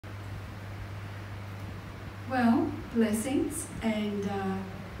Well, blessings, and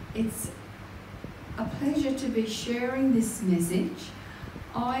it's a pleasure to be sharing this message.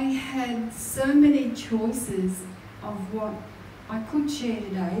 I had so many choices of what I could share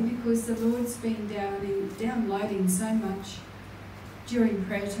today because the Lord's been downloading so much during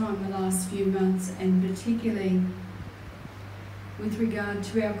prayer time the last few months, and particularly with regard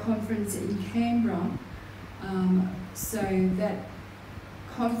to our conference in Canberra. So that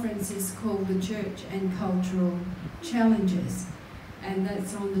conference is called the Church and Cultural Challenges, and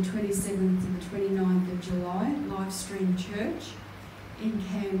that's on the 27th to the 29th of July, live stream church in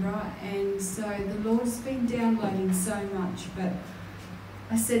Canberra. And so the Lord's been downloading so much, but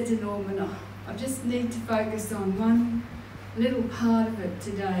I said to Norman, I just need to focus on one little part of it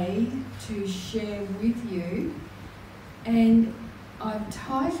today to share with you. And I've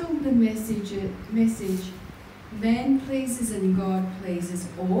titled the message Man Pleases and God Pleases,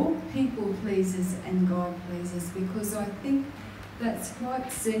 or People Pleases and God Pleases, because I think that's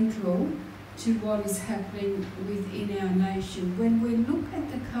quite central to what is happening within our nation. When we look at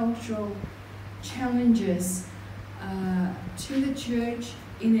the cultural challenges to the church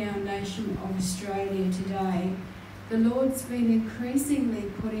in our nation of Australia today, the Lord's been increasingly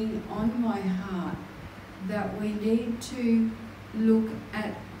putting on my heart that we need to look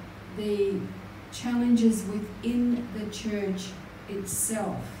at the challenges within the church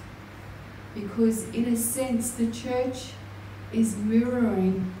itself, because in a sense the church is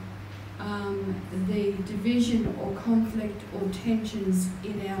mirroring the division or conflict or tensions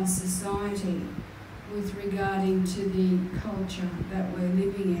in our society with regarding to the culture that we're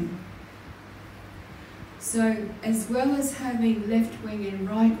living in. So as well as having left wing and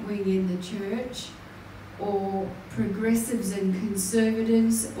right wing in the church, or progressives and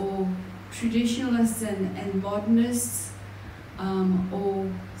conservatives, or traditionalists and modernists,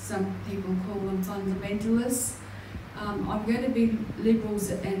 or some people call them fundamentalists. I'm going to be liberals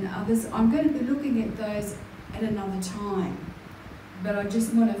and others. I'm going to be looking at those at another time. But I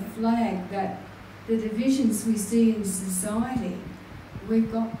just want to flag that the divisions we see in society, we've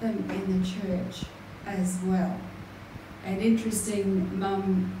got them in the church as well. And interesting,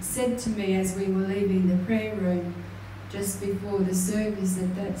 Mum said to me as we were leaving the prayer room just before the service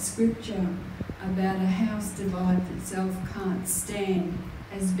that scripture about a house divided itself can't stand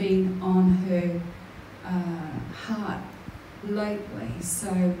has been on her heart lately. So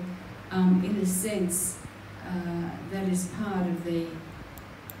in a sense, that is part of the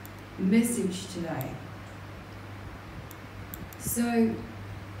message today. So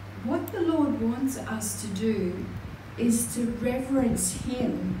what the Lord wants us to do is to reverence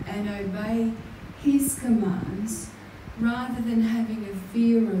Him and obey His commands, rather than having a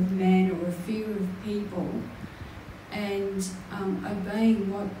fear of man or a fear of people, and obeying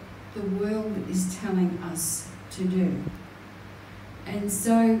what the world is telling us to do. And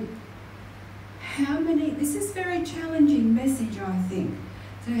so this is a very challenging message, I think.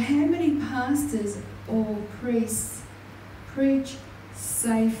 So how many pastors or priests preach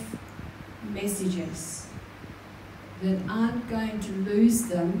safe messages that aren't going to lose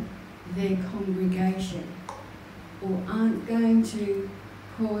them their congregation, or aren't going to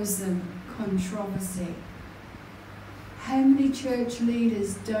cause them controversy? How many church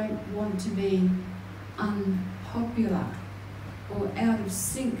leaders don't want to be unpopular or out of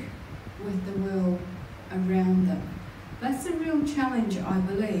sync with the world around them? That's a real challenge, I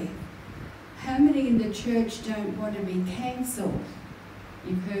believe. How many in the church don't want to be cancelled?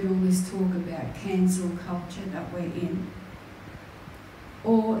 You've heard all this talk about cancel culture that we're in.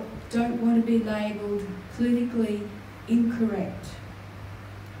 Or don't want to be labelled politically incorrect,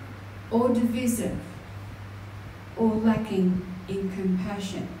 or divisive, or lacking in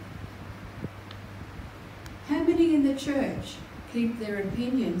compassion. How many in the church keep their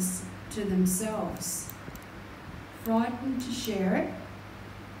opinions to themselves, frightened to share it,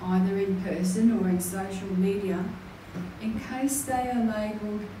 either in person or in social media, in case they are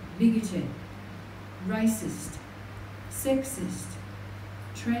labelled bigoted, racist, sexist,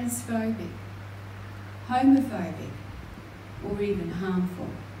 transphobic, homophobic, or even harmful?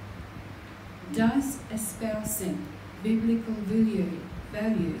 Does espousing biblical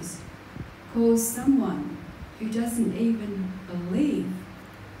values cause someone who doesn't even believe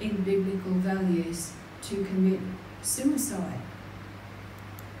in biblical values to commit suicide?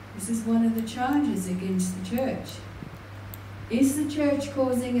 This is one of the charges against the church. Is the church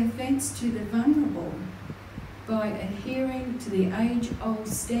causing offence to the vulnerable by adhering to the age-old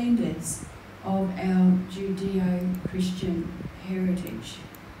standards of our Judeo-Christian heritage?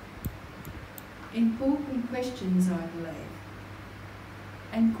 Important questions, I believe,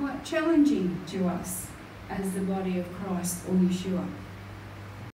 and quite challenging to us as the body of Christ or Yeshua.